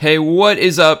Hey, what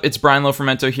is up? It's Brian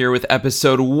Lofermento here with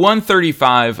episode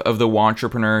 135 of the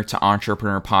Wantrepreneur to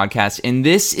Entrepreneur podcast. And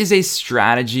this is a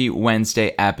Strategy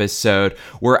Wednesday episode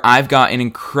where I've got an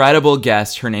incredible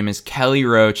guest. Her name is Kelly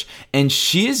Roach, and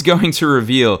she is going to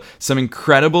reveal some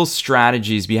incredible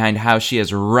strategies behind how she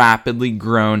has rapidly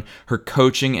grown her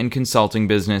coaching and consulting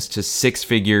business to six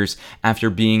figures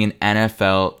after being an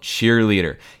NFL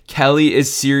cheerleader. Kelly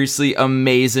is seriously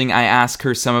amazing. I ask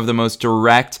her some of the most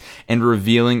direct and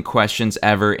revealing questions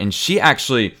ever, and she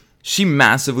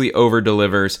massively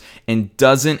over-delivers and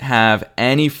doesn't have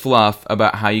any fluff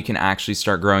about how you can actually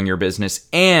start growing your business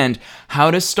and how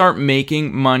to start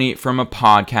making money from a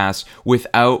podcast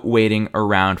without waiting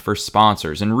around for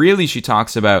sponsors. And really, she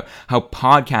talks about how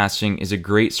podcasting is a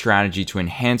great strategy to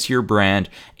enhance your brand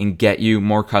and get you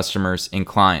more customers and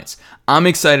clients. I'm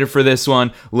excited for this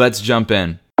one. Let's jump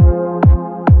in.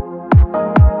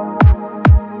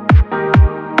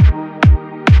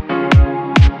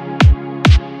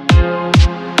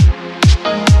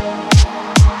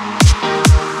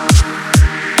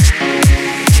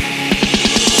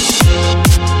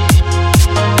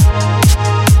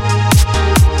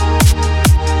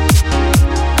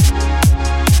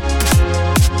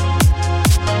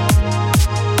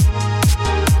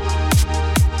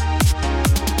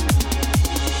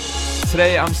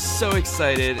 Today, I'm so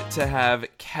excited to have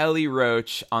Kelly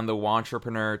Roach on the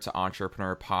Wantrepreneur to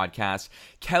Entrepreneur podcast.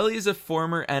 Kelly is a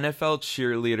former NFL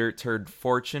cheerleader turned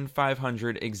Fortune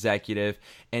 500 executive,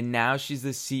 and now she's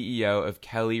the CEO of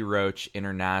Kelly Roach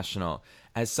International.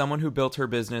 As someone who built her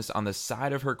business on the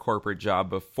side of her corporate job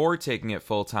before taking it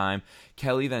full-time,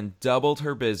 Kelly then doubled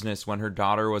her business when her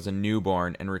daughter was a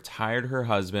newborn and retired her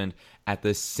husband at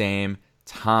the same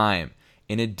time.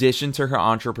 In addition to her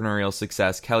entrepreneurial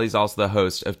success, Kelly's also the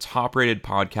host of top-rated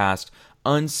podcast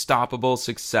Unstoppable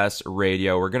Success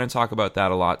Radio. We're going to talk about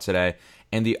that a lot today.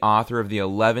 And the author of the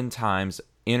 11 times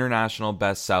international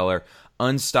bestseller,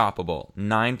 Unstoppable: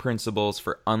 9 Principles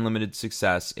for Unlimited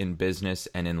Success in Business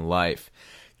and in Life.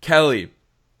 Kelly,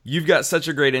 you've got such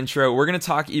a great intro. We're going to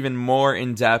talk even more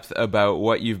in depth about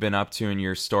what you've been up to in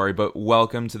your story, but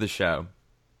welcome to the show.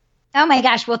 Oh my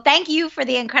gosh. Well, thank you for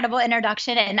the incredible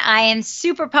introduction. And I am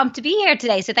super pumped to be here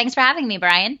today. So thanks for having me,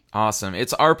 Brian. Awesome.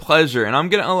 It's our pleasure. And I'm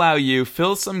going to allow you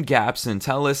fill some gaps and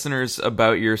tell listeners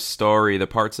about your story, the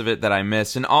parts of it that I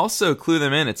missed, and also clue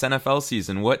them in. It's NFL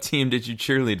season. What team did you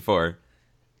cheerlead for?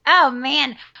 Oh,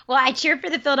 man. Well, I cheered for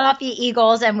the Philadelphia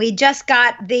Eagles, and we just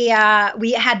got we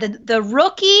had the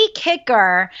rookie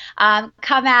kicker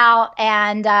come out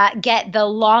and get the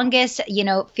longest,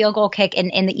 field goal kick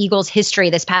in the Eagles'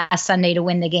 history this past Sunday to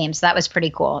win the game. So that was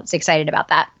pretty cool. I was excited about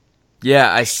that.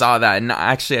 Yeah, I saw that. And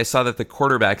actually, I saw that the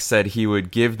quarterback said he would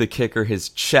give the kicker his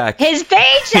check. His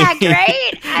paycheck,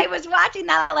 right? I was watching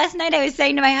that last night. I was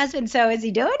saying to my husband, so is he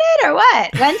doing it or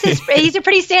what? He's a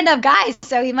pretty stand-up guy,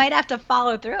 so he might have to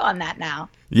follow through on that now.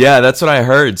 Yeah, that's what I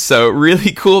heard. So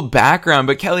really cool background.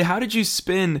 But Kelly, how did you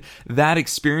spin that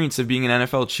experience of being an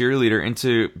NFL cheerleader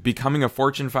into becoming a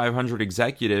Fortune 500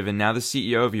 executive and now the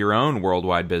CEO of your own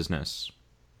worldwide business?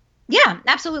 Yeah,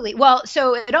 absolutely. Well,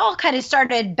 so it all kind of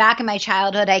started back in my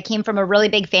childhood. I came from a really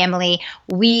big family.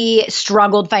 We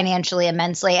struggled financially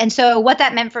immensely. And so what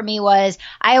that meant for me was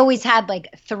I always had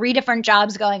like 3 different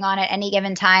jobs going on at any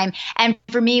given time. And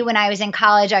for me, when I was in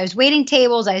college, I was waiting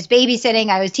tables, I was babysitting,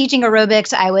 I was teaching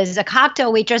aerobics, I was a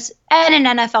cocktail waitress and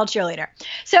an NFL cheerleader.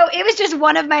 So it was just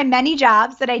one of my many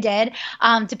jobs that I did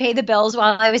to pay the bills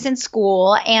while I was in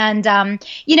school. And,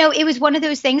 it was one of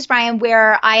those things, Brian,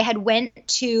 where I had went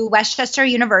to Westchester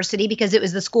University because it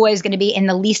was the school I was going to be in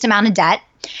the least amount of debt.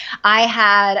 I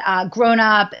had grown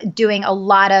up doing a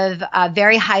lot of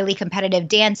very highly competitive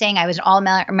dancing. I was an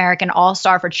All-American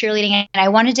All-Star for cheerleading, and I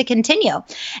wanted to continue.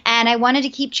 And I wanted to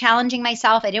keep challenging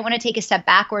myself. I didn't want to take a step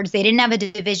backwards. They didn't have a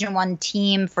Division I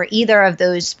team for either of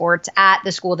those sports at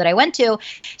the school that I went to.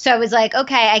 So I was like,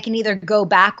 okay, I can either go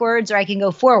backwards or I can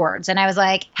go forwards. And I was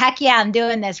like, heck yeah, I'm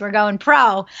doing this. We're going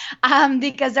pro,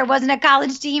 because there wasn't a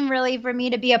college team really for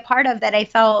me to be a part of that I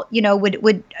felt,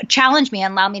 would challenge me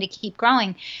and allow me to keep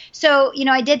growing. So,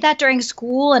 I did that during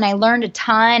school and I learned a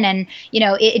ton, and,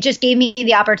 it just gave me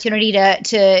the opportunity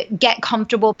to get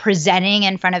comfortable presenting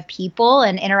in front of people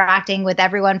and interacting with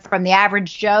everyone from the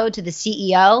average Joe to the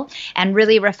CEO, and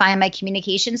really refine my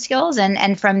communication skills.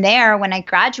 And from there, when I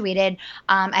graduated,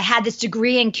 I had this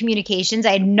degree in communications.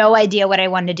 I had no idea what I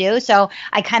wanted to do. So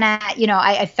I kind of,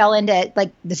 I fell into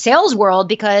like the sales world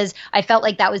because I felt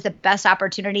like that was the best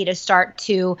opportunity to start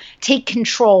to take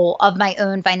control of my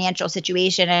own financial situation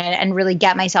and really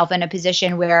get myself in a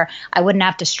position where I wouldn't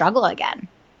have to struggle again.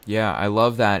 Yeah, I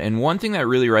love that. And one thing that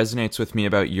really resonates with me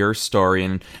about your story,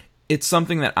 and it's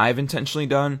something that I've intentionally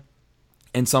done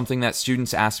and something that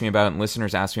students ask me about and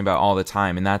listeners ask me about all the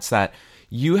time. And that's that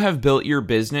you have built your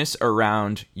business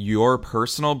around your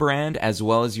personal brand as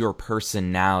well as your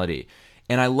personality.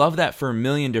 And I love that for a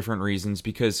million different reasons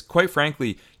because, quite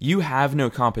frankly, you have no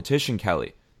competition,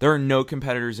 Kelly. There are no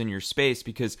competitors in your space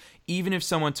because even if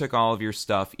someone took all of your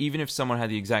stuff, even if someone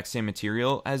had the exact same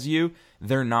material as you,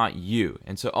 they're not you.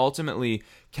 And so ultimately,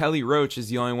 Kelly Roach is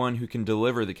the only one who can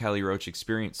deliver the Kelly Roach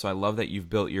experience. So I love that you've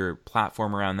built your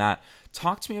platform around that.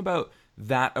 Talk to me about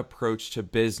that approach to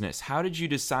business. How did you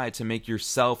decide to make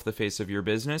yourself the face of your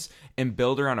business and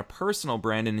build around a personal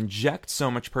brand and inject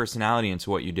so much personality into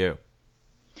what you do?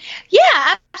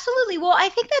 Yeah, absolutely. Well, I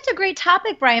think that's a great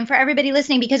topic, Brian, for everybody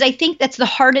listening, because I think that's the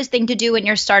hardest thing to do when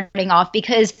you're starting off.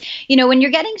 Because, when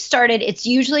you're getting started, it's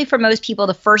usually for most people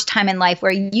the first time in life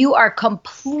where you are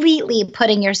completely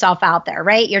putting yourself out there,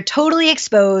 right? You're totally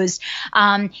exposed.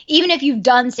 Even if you've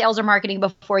done sales or marketing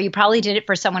before, you probably did it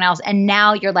for someone else. And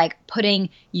now you're like putting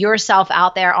yourself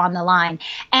out there on the line.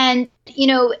 And,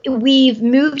 we've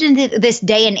moved into this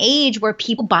day and age where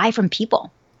people buy from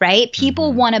people. Right?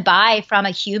 People want to buy from a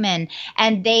human,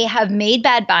 and they have made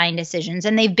bad buying decisions,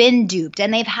 and they've been duped,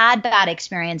 and they've had bad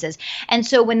experiences. And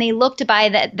so when they look to buy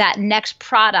that next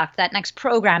product, that next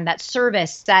program, that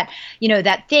service, that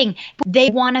thing, they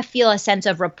want to feel a sense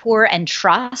of rapport and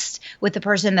trust with the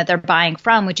person that they're buying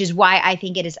from, which is why I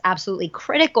think it is absolutely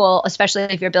critical, especially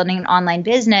if you're building an online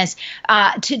business,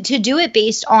 to do it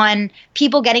based on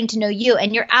people getting to know you.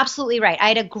 And you're absolutely right. I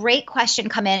had a great question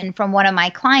come in from one of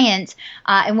my clients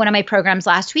in one of my programs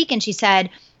last week. And she said,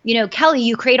 Kelly,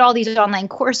 you create all these online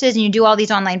courses and you do all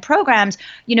these online programs,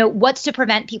 what's to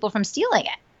prevent people from stealing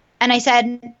it? And I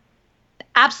said,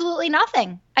 absolutely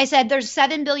nothing. I said, there's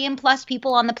 7 billion plus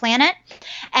people on the planet,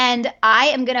 and I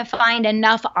am going to find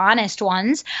enough honest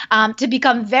ones to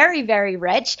become very, very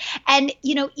rich. And,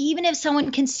 even if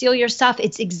someone can steal your stuff,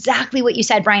 it's exactly what you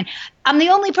said, Brian. I'm the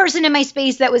only person in my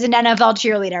space that was an NFL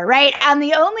cheerleader, right? I'm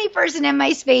the only person in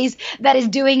my space that is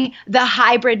doing the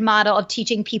hybrid model of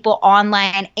teaching people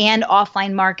online and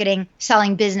offline marketing,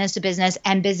 selling business to business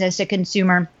and business to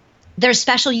consumer. There's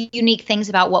special, unique things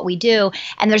about what we do.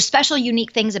 And there's special,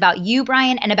 unique things about you,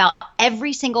 Brian, and about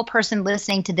every single person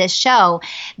listening to this show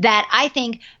that I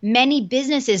think many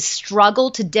businesses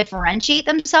struggle to differentiate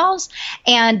themselves.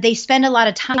 And they spend a lot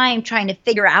of time trying to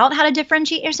figure out how to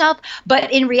differentiate yourself.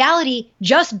 But in reality,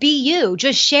 just be you.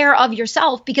 Just share of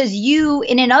yourself, because you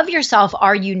in and of yourself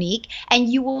are unique. And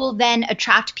you will then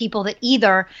attract people that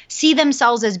either see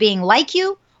themselves as being like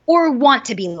you or want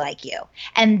to be like you.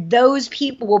 And those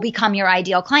people will become your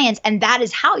ideal clients. And that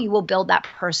is how you will build that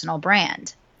personal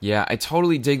brand. Yeah, I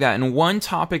totally dig that. And one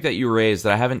topic that you raised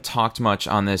that I haven't talked much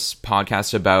on this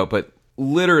podcast about, but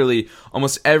literally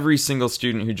almost every single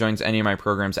student who joins any of my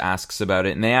programs asks about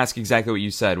it. And they ask exactly what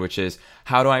you said, which is,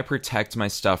 how do I protect my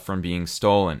stuff from being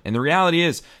stolen? And the reality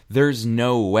is, there's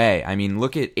no way. I mean,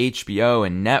 look at HBO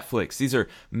and Netflix. These are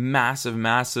massive,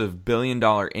 massive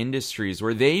billion-dollar industries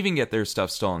where they even get their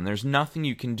stuff stolen. There's nothing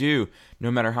you can do,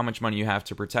 no matter how much money you have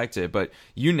to protect it. But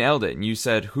you nailed it, and you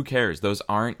said, who cares? Those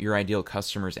aren't your ideal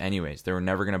customers anyways. They were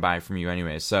never going to buy from you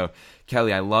anyways. So,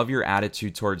 Kelly, I love your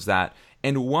attitude towards that.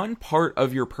 And one part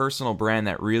of your personal brand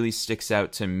that really sticks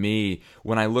out to me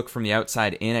when I look from the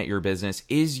outside in at your business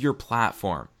is your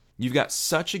platform. You've got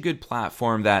such a good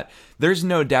platform that there's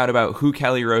no doubt about who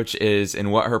Kelly Roach is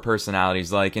and what her personality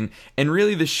is like, and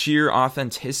really the sheer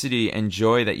authenticity and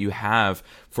joy that you have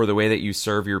for the way that you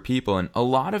serve your people. And a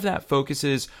lot of that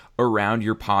focuses around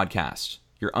your podcast,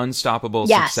 your Unstoppable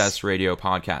Success Radio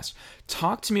podcast.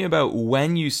 Talk to me about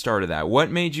when you started that. What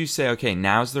made you say, okay,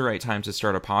 now's the right time to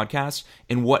start a podcast,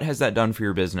 and what has that done for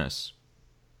your business?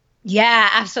 Yeah,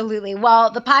 absolutely.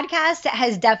 Well, the podcast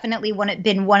has definitely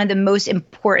been one of the most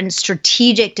important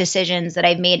strategic decisions that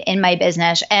I've made in my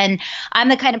business. And I'm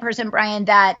the kind of person, Brian,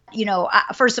 that,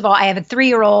 first of all, I have a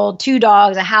 3-year-old, 2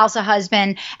 dogs, a house, a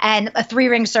husband, and a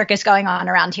 3-ring circus going on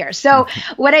around here. So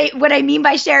what I mean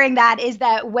by sharing that is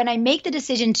that when I make the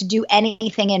decision to do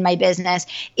anything in my business,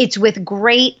 it's with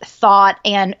great thought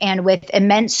and with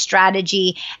immense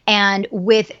strategy and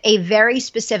with a very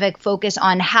specific focus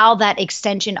on how that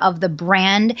extension of the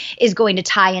brand is going to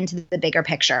tie into the bigger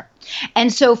picture.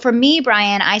 And so for me,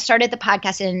 Brian, I started the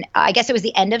podcast in, I guess it was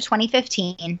the end of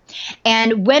 2015.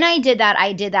 And when I did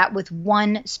that with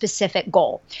one specific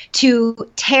goal: to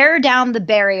tear down the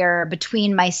barrier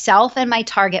between myself and my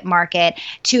target market,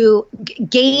 to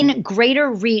gain greater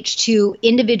reach to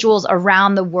individuals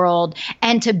around the world,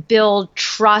 and to build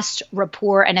trust,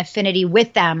 rapport, and affinity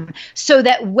with them, so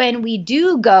that when we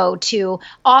do go to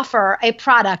offer a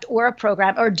product or a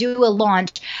program or do a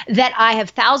launch that I have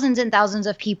thousands and thousands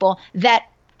of people that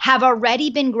have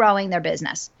already been growing their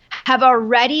business, have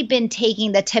already been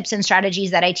taking the tips and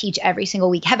strategies that I teach every single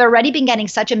week, have already been getting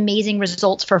such amazing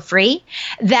results for free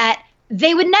that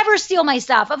they would never steal my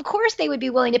stuff. Of course, they would be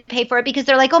willing to pay for it because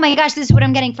they're like, oh my gosh, this is what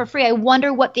I'm getting for free. I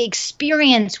wonder what the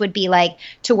experience would be like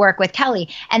to work with Kelly.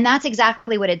 And that's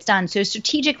exactly what it's done. So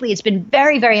strategically, it's been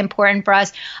very, very important for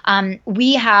us.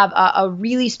 We have a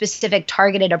really specific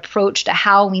targeted approach to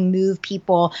how we move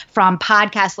people from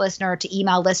podcast listener to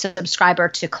email list subscriber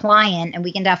to client. And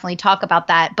we can definitely talk about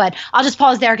that. But I'll just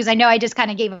pause there because I know I just kind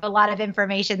of gave a lot of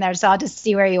information there. So I'll just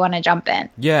see where you want to jump in.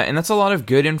 Yeah, and that's a lot of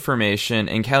good information.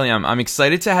 And Kelly, I'm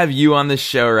excited to have you on the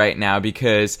show right now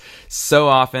because so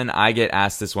often I get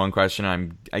asked this one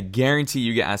question. I guarantee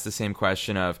you get asked the same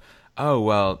question of, oh,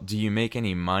 well, do you make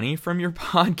any money from your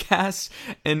podcast?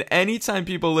 And anytime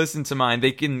people listen to mine,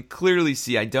 they can clearly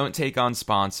see I don't take on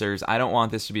sponsors. I don't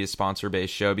want this to be a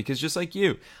sponsor-based show because just like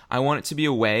you, I want it to be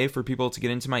a way for people to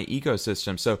get into my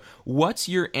ecosystem. So what's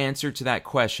your answer to that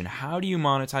question? How do you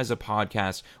monetize a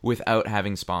podcast without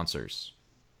having sponsors?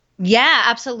 Yeah,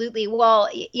 absolutely. Well,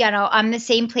 I'm the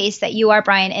same place that you are,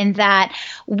 Brian, in that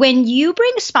when you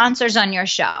bring sponsors on your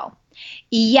show,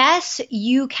 yes,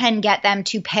 you can get them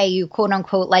to pay you, quote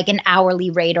unquote, like an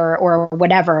hourly rate or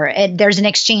whatever. There's an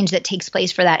exchange that takes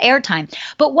place for that airtime.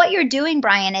 But what you're doing,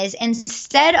 Brian, is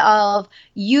instead of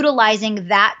utilizing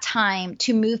that time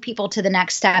to move people to the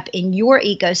next step in your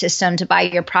ecosystem to buy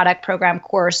your product, program,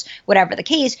 course, whatever the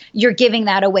case, you're giving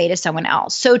that away to someone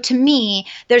else. So to me,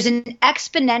 there's an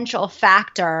exponential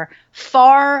factor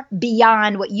far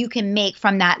beyond what you can make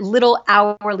from that little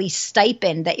hourly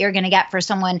stipend that you're going to get for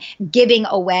someone giving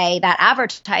away that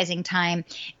advertising time.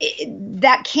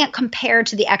 That can't compare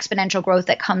to the exponential growth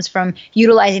that comes from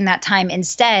utilizing that time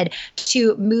instead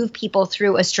to move people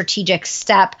through a strategic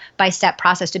step-by-step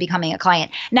process to becoming a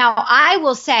client. Now, I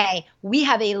will say we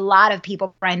have a lot of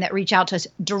people, Brian, that reach out to us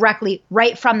directly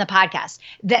right from the podcast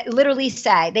that literally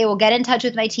say, they will get in touch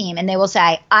with my team and they will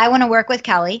say, I want to work with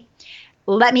Kelly.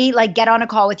 Let me get on a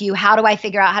call with you. How do I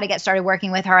figure out how to get started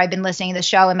working with her? I've been listening to the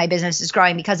show and my business is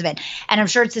growing because of it. And I'm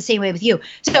sure it's the same way with you.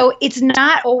 So it's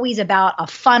not always about a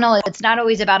funnel. It's not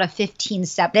always about a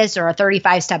 15-step this or a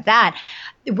 35-step that.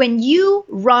 When you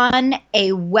run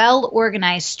a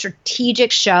well-organized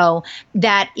strategic show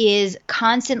that is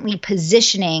constantly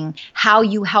positioning how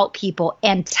you help people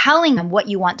and telling them what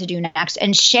you want to do next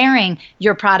and sharing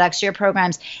your products, your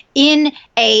programs in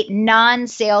a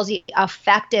non-salesy,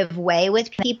 effective way with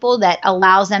people that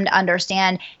allows them to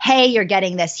understand, hey, you're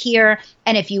getting this here.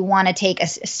 And if you want to take a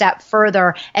step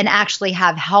further and actually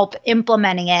have help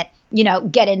implementing it,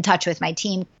 get in touch with my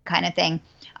team kind of thing.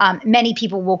 Many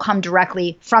people will come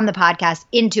directly from the podcast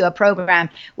into a program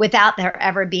without there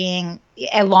ever being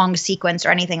a long sequence or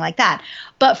anything like that.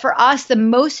 But for us, the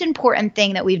most important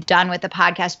thing that we've done with the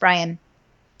podcast, Brian,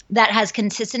 that has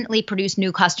consistently produced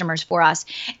new customers for us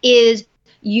is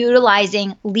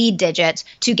utilizing lead digits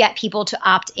to get people to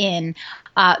opt in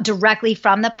directly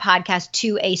from the podcast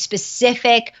to a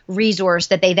specific resource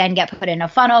that they then get put in a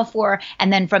funnel for.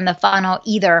 And then from the funnel,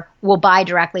 either will buy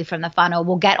directly from the funnel,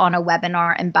 will get on a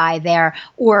webinar and buy there,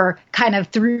 or kind of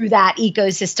through that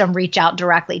ecosystem, reach out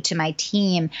directly to my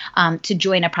team to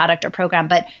join a product or program.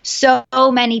 But so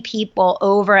many people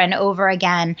over and over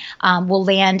again will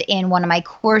land in one of my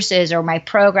courses or my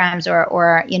programs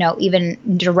or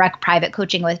even direct private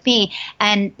coaching with me.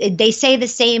 And they say the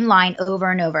same line over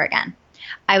and over again.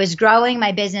 I was growing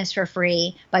my business for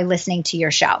free by listening to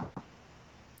your show.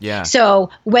 Yeah. So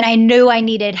when I knew I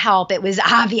needed help, it was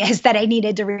obvious that I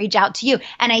needed to reach out to you.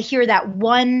 And I hear that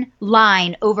one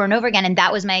line over and over again. And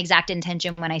that was my exact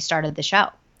intention when I started the show.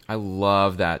 I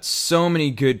love that. So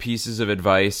many good pieces of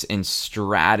advice and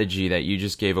strategy that you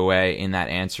just gave away in that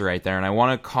answer right there. And I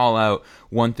want to call out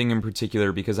one thing in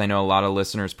particular because I know a lot of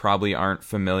listeners probably aren't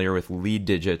familiar with lead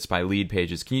digits by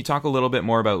Leadpages. Can you talk a little bit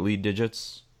more about lead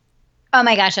digits? Oh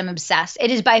my gosh, I'm obsessed.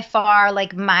 It is by far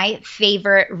my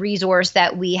favorite resource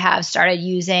that we have started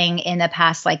using in the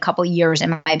past couple years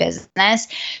in my business.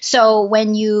 So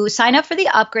when you sign up for the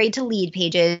upgrade to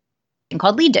Leadpages,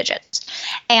 called Lead Digits.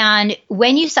 And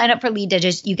when you sign up for Lead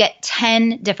Digits, you get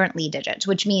 10 different lead digits,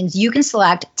 which means you can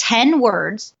select 10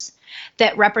 words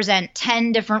that represent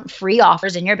 10 different free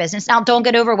offers in your business. Now, don't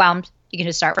get overwhelmed. You can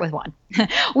just start with one.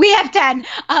 We have 10,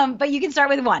 but you can start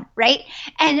with one, right?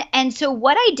 And so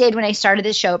what I did when I started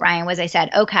this show, Brian, was I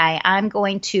said, okay, I'm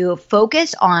going to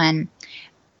focus on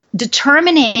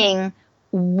determining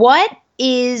what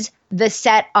is the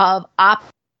set of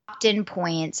opt-in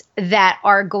points that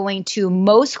are going to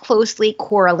most closely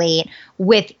correlate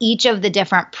with each of the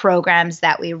different programs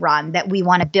that we run, that we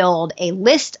want to build a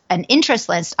list, an interest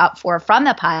list up for from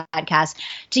the podcast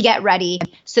to get ready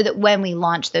so that when we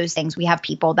launch those things, we have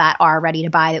people that are ready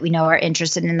to buy, that we know are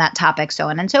interested in that topic, so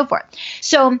on and so forth.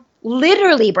 So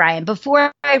literally, Brian,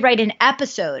 before I write an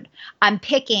episode, I'm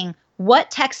picking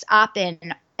what text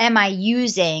opt-in am I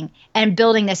using and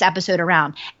building this episode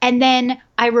around. And then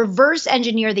I reverse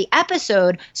engineer the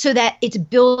episode so that it's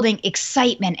building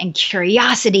excitement and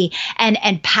curiosity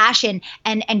and passion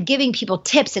and giving people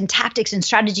tips and tactics and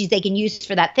strategies they can use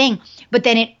for that thing. But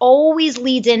then it always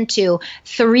leads into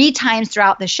 3 times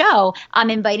throughout the show,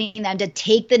 I'm inviting them to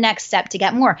take the next step to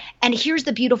get more. And here's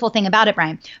the beautiful thing about it,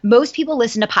 Brian. Most people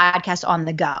listen to podcasts on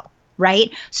the go.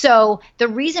 Right? So the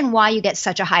reason why you get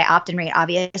such a high opt-in rate,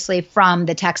 obviously, from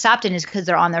the text opt-in is because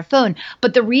they're on their phone.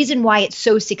 But the reason why it's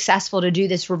so successful to do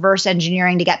this reverse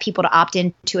engineering to get people to opt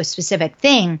in to a specific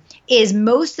thing is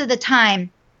most of the time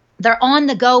they're on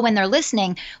the go when they're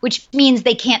listening, which means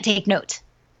they can't take notes.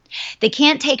 They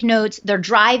can't take notes, they're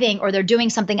driving or they're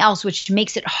doing something else, which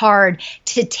makes it hard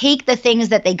to take the things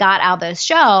that they got out of the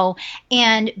show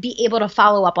and be able to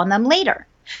follow up on them later.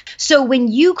 So when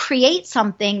you create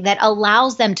something that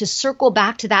allows them to circle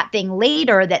back to that thing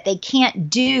later that they can't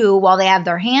do while they have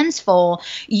their hands full,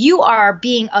 you are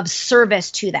being of service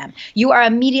to them. You are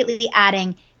immediately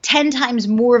adding 10 times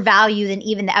more value than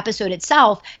even the episode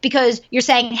itself, because you're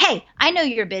saying, hey, I know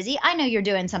you're busy. I know you're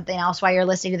doing something else while you're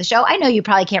listening to the show. I know you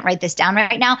probably can't write this down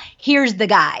right now. Here's the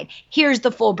guide. Here's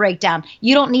the full breakdown.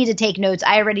 You don't need to take notes.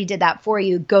 I already did that for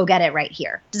you. Go get it right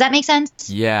here. Does that make sense?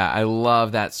 Yeah, I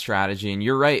love that strategy. And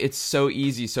you're right. It's so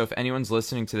easy. So if anyone's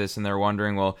listening to this and they're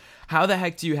wondering, well, how the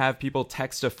heck do you have people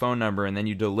text a phone number and then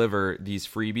you deliver these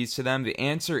freebies to them? The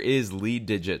answer is Lead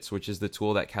Digits, which is the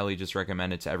tool that Kelly just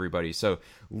recommended to everybody. So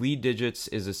Lead Digits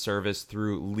is a service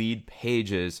through Lead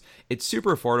Pages. It's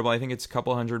super affordable. I think it's a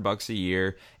couple $100 a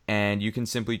year. And you can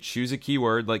simply choose a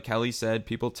keyword. Like Kelly said,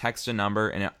 people text a number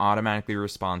and it automatically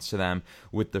responds to them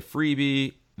with the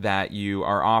freebie that you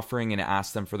are offering and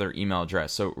ask them for their email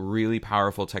address. So really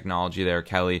powerful technology there,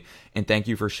 Kelly. And thank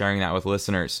you for sharing that with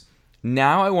listeners.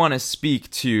 Now I want to speak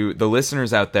to the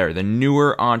listeners out there, the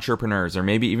newer entrepreneurs, or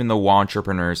maybe even the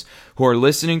wantrepreneurs who are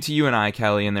listening to you and I,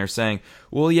 Kelly, and they're saying,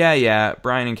 well, yeah,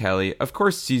 Brian and Kelly, of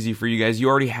course it's easy for you guys. You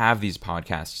already have these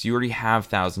podcasts. You already have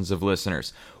thousands of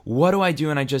listeners. What do I do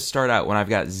when I just start out, when I've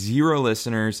got 0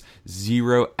 listeners,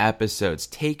 0 episodes?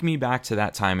 Take me back to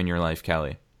that time in your life,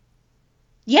 Kelly.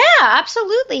 Yeah,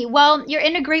 absolutely. Well, you're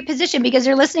in a great position because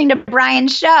you're listening to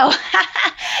Brian's show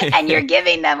and you're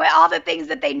giving them all the things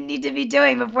that they need to be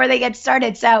doing before they get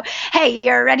started. So, hey,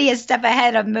 you're already a step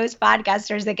ahead of most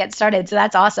podcasters that get started. So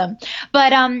that's awesome.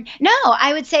 But no,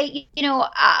 I would say,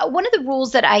 one of the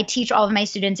rules that I teach all of my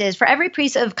students is for every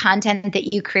piece of content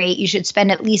that you create, you should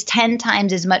spend at least 10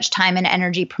 times as much time and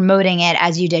energy promoting it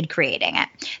as you did creating it.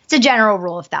 It's a general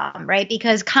rule of thumb, right?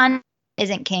 Because content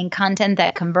isn't king. Content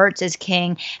that converts is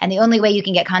king. And the only way you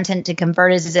can get content to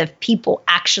convert is if people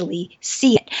actually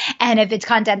see it. And if it's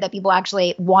content that people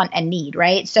actually want and need,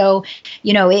 right? So,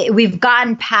 we've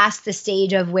gotten past the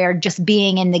stage of where just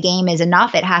being in the game is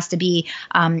enough. It has to be,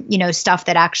 stuff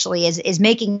that actually is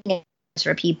making it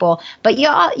for people, but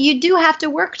you do have to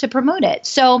work to promote it.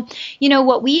 So,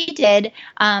 what we did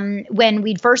when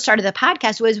we first started the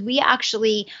podcast was we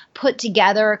actually put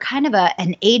together kind of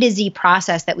an A to Z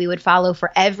process that we would follow for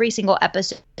every single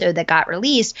episode that got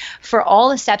released for all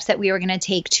the steps that we were going to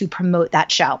take to promote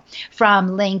that show,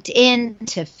 from LinkedIn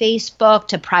to Facebook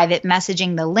to private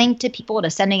messaging the link to people to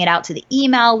sending it out to the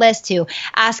email list to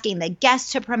asking the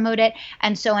guests to promote it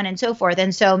and so on and so forth.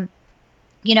 And so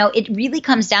it really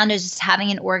comes down to just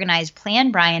having an organized plan,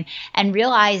 Brian, and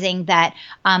realizing that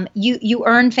you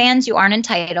earn fans, you aren't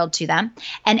entitled to them,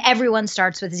 and everyone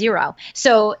starts with 0.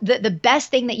 So the best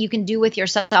thing that you can do with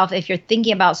yourself if you're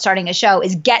thinking about starting a show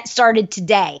is get started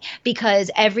today,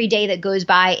 because every day that goes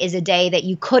by is a day that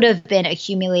you could have been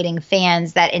accumulating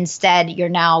fans that instead you're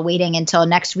now waiting until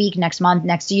next week, next month,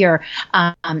 next year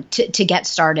to get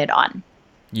started on.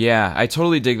 Yeah, I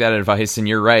totally dig that advice, and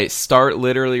you're right. Start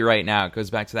literally right now. It goes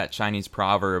back to that Chinese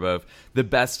proverb of the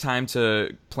best time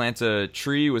to plant a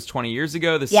tree was 20 years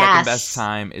ago. The second best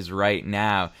time is right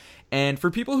now. And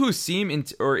for people who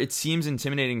it seems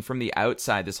intimidating from the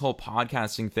outside, this whole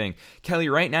podcasting thing, Kelly,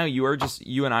 right now you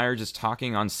and I are just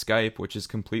talking on Skype, which is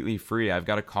completely free. I've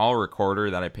got a call recorder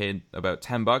that I paid about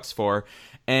 $10 for.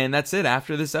 And that's it.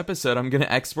 After this episode, I'm going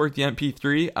to export the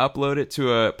MP3, upload it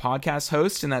to a podcast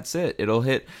host, and that's it. It'll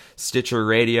hit Stitcher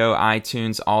Radio,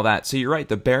 iTunes, all that. So you're right.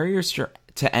 The barriers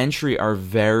to entry are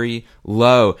very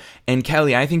low. And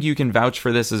Kelly, I think you can vouch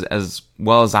for this as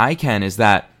well as I can, is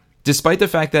that despite the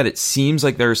fact that it seems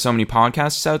like there are so many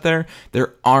podcasts out there,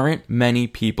 there aren't many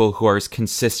people who are as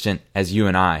consistent as you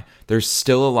and I. There's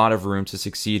still a lot of room to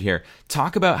succeed here.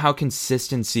 Talk about how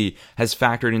consistency has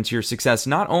factored into your success,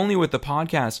 not only with the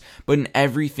podcast, but in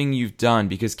everything you've done.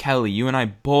 Because Kelly, you and I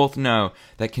both know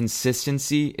that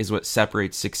consistency is what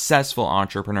separates successful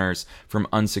entrepreneurs from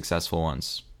unsuccessful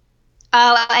ones.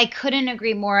 Oh, I couldn't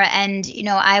agree more. And,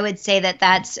 I would say that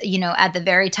that's, at the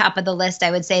very top of the list.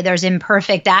 I would say there's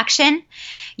imperfect action,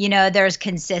 there's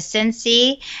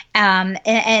consistency, and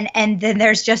then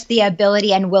there's just the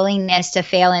ability and willingness to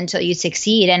fail until you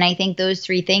succeed. And I think those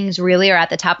three things really are at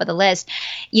the top of the list.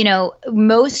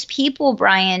 Most people,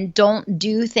 Brian, don't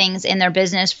do things in their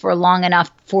business for long enough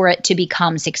for it to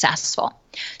become successful.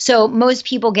 So most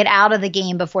people get out of the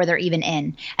game before they're even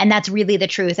in. And that's really the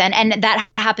truth. And that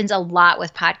happens a lot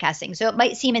with podcasting. So it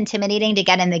might seem intimidating to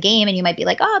get in the game, and you might be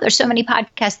like, oh, there's so many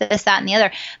podcasts, this, that, and the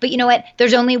other. But you know what?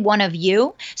 There's only one of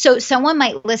you. So someone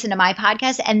might listen to my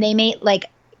podcast and they may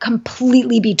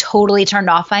completely be totally turned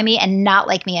off by me and not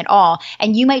like me at all.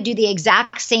 And you might do the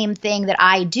exact same thing that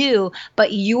I do,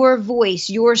 but your voice,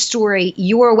 your story,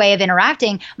 your way of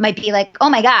interacting might be like,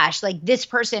 oh my gosh, this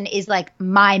person is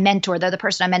my mentor. They're the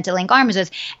person I'm meant to link arms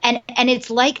with. And it's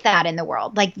like that in the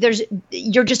world.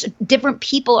 You're just different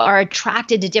people are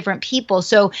attracted to different people.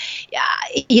 So,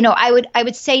 I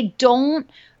would say don't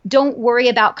worry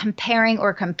about comparing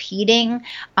or competing.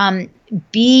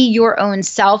 Be your own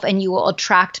self, and you will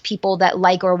attract people that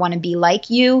like or want to be like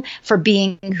you for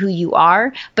being who you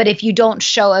are. But if you don't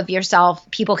show of yourself,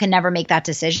 people can never make that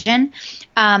decision.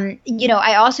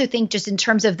 I also think just in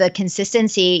terms of the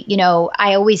consistency,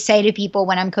 I always say to people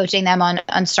when I'm coaching them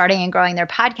on starting and growing their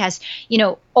podcast,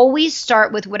 always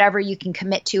start with whatever you can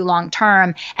commit to long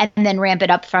term and then ramp it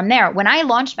up from there. When I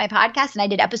launched my podcast and I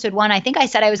did episode 1, I think I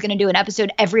said I was going to do an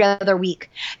episode every other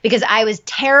week because I was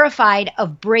terrified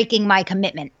of breaking my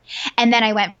commitment. And then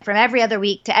I went from every other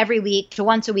week to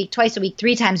once a week, twice a week,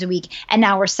 3 times a week. And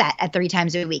now we're set at 3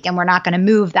 times a week, and we're not going to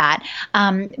move that.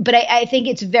 But I think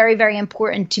it's very, very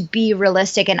important to be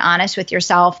realistic and honest with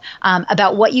yourself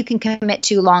about what you can commit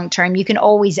to long term. You can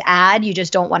always add, you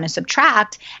just don't want to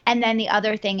subtract. And then the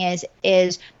other thing is,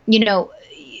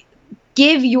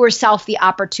 give yourself the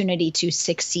opportunity to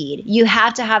succeed. You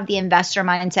have to have the investor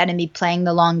mindset and be playing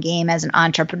the long game as an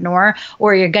entrepreneur,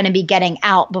 or you're going to be getting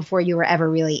out before you were ever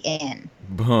really in.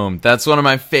 Boom. That's one of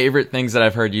my favorite things that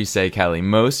I've heard you say, Kelly.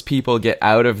 Most people get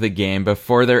out of the game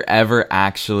before they're ever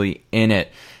actually in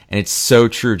it. And it's so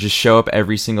true. Just show up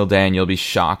every single day and you'll be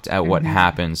shocked at what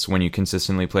happens when you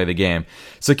consistently play the game.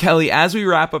 So Kelly, as we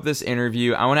wrap up this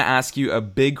interview, I want to ask you a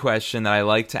big question that I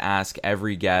like to ask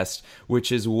every guest,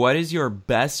 which is, what is your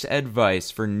best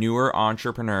advice for newer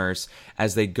entrepreneurs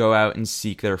as they go out and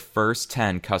seek their first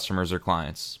 10 customers or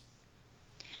clients?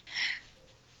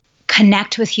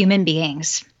 Connect with human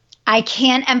beings. I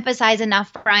can't emphasize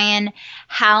enough, Brian,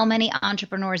 how many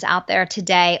entrepreneurs out there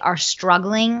today are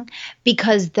struggling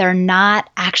because they're not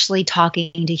actually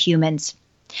talking to humans.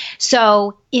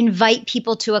 So invite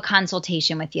people to a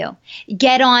consultation with you.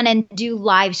 Get on and do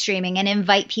live streaming and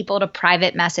invite people to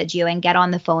private message you and get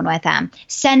on the phone with them.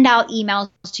 Send out emails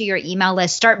to your email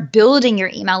list. Start building your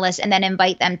email list and then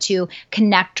invite them to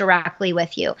connect directly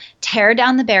with you. Tear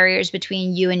down the barriers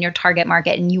between you and your target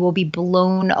market, and you will be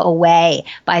blown away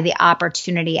by the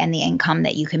opportunity and the income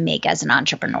that you can make as an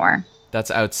entrepreneur. That's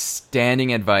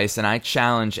outstanding advice, and I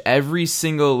challenge every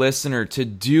single listener to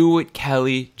do what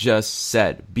Kelly just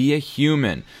said. Be a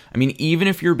human. I mean, even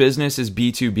if your business is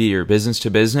B2B or business to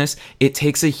business, it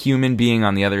takes a human being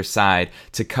on the other side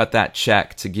to cut that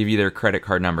check, to give you their credit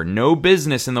card number. No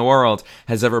business in the world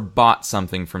has ever bought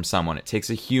something from someone. It takes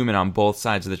a human on both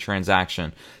sides of the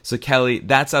transaction. So Kelly,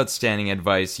 that's outstanding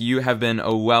advice. You have been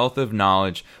a wealth of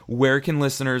knowledge. Where can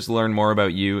listeners learn more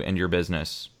about you and your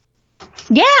business?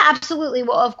 Yeah, absolutely.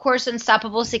 Well, of course,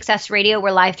 Unstoppable Success Radio, we're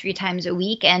live 3 times a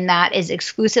week, and that is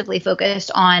exclusively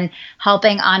focused on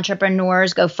helping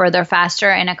entrepreneurs go further, faster,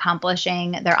 and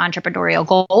accomplishing their entrepreneurial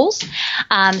goals.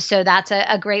 So that's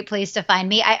a great place to find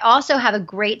me. I also have a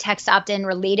great text opt-in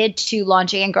related to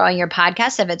launching and growing your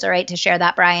podcast, if it's all right to share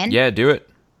that, Brian. Yeah, do it.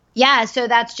 Yeah, so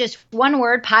that's just one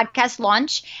word, podcast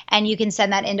launch, and you can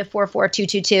send that into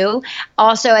 44222.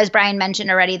 Also, as Brian mentioned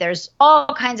already, there's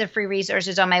all kinds of free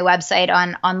resources on my website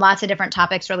on lots of different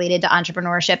topics related to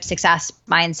entrepreneurship, success,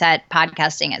 mindset,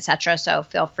 podcasting, etc. So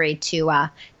feel free to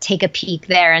take a peek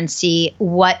there and see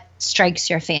what strikes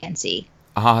your fancy.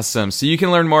 Awesome. So you can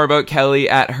learn more about Kelly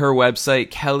at her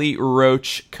website,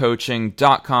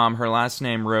 kellyroachcoaching.com. Her last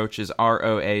name, Roach, is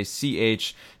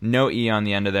Roach, no E on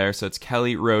the end of there. So it's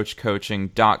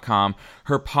kellyroachcoaching.com.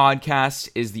 Her podcast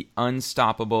is the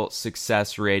Unstoppable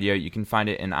Success Radio. You can find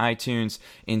it in iTunes,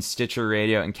 in Stitcher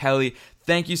Radio. And Kelly,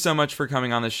 thank you so much for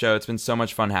coming on the show. It's been so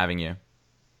much fun having you.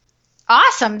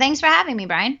 Awesome. Thanks for having me,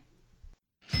 Brian.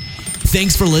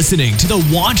 Thanks for listening to the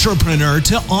Wantrepreneur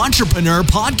to Entrepreneur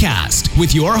podcast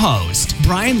with your host,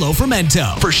 Brian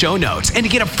Lofermento. For show notes and to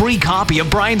get a free copy of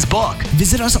Brian's book,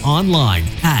 visit us online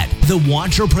at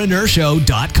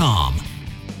thewantrepreneurshow.com.